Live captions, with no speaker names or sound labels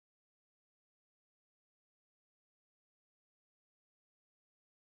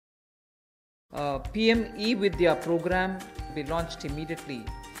PM-eVidya program will be launched immediately,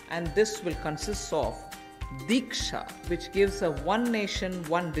 and this will consist of Diksha, which gives a one nation,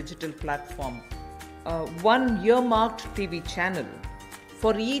 one digital platform, one earmarked TV channel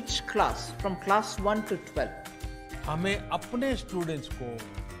for each class from class 1 to 12. हमें अपने students को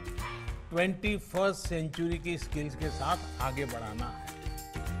 21st century की skills के साथ आगे बढ़ाना है।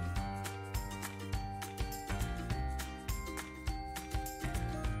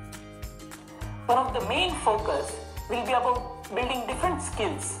 One of the main focus will be about building different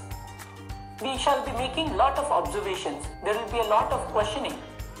skills. We shall be making lot of observations. There will be a lot of questioning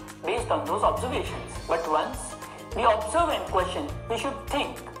based on those observations. But once we observe and question, we should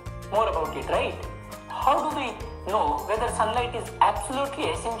think more about it, right? How do we know whether sunlight is absolutely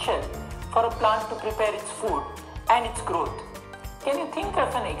essential for a plant to prepare its food and its growth? Can you think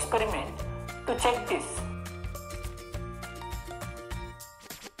of an experiment to check this?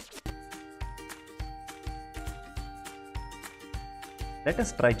 Let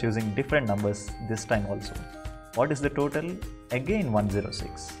us try choosing different numbers this time also. What is the total? Again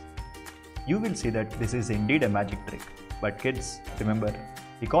 106. You will see that this is indeed a magic trick. But kids, remember,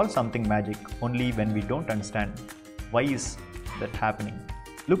 we call something magic only when we don't understand why is that happening.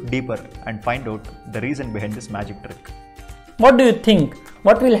 Look deeper and find out the reason behind this magic trick. What do you think?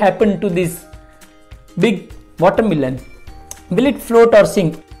 What will happen to this big watermelon? Will it float or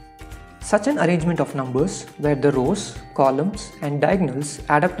sink? Such an arrangement of numbers where the rows, columns and diagonals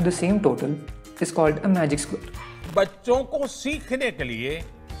add up to the same total is called a magic square. बच्चों को सीखने के लिए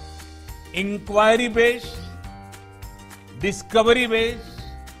inquiry based, discovery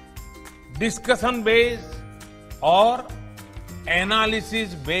based, discussion based और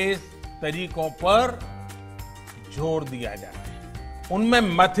analysis based तरीकों पर जोर दिया जाए। उनमें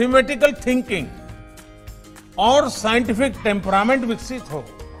मैथमेटिकल थिंकिंग और साइंटिफिक टेम्परामेंट विकसित हो।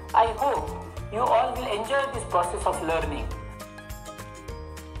 I hope you all will enjoy this process of learning.